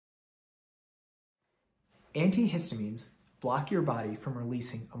Antihistamines block your body from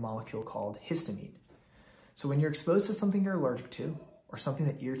releasing a molecule called histamine. So when you're exposed to something you're allergic to or something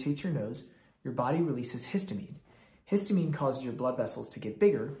that irritates your nose, your body releases histamine. Histamine causes your blood vessels to get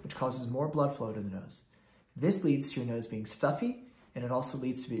bigger, which causes more blood flow to the nose. This leads to your nose being stuffy, and it also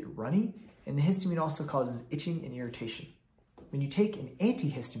leads to be runny, and the histamine also causes itching and irritation. When you take an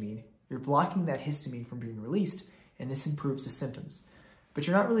antihistamine, you're blocking that histamine from being released, and this improves the symptoms. But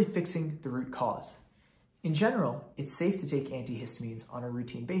you're not really fixing the root cause. In general, it's safe to take antihistamines on a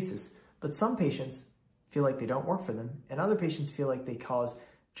routine basis, but some patients feel like they don't work for them, and other patients feel like they cause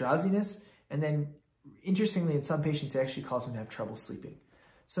drowsiness, and then interestingly, in some patients, it actually causes them to have trouble sleeping.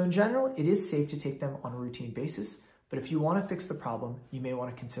 So in general, it is safe to take them on a routine basis, but if you want to fix the problem, you may want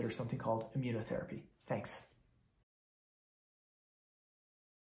to consider something called immunotherapy. Thanks.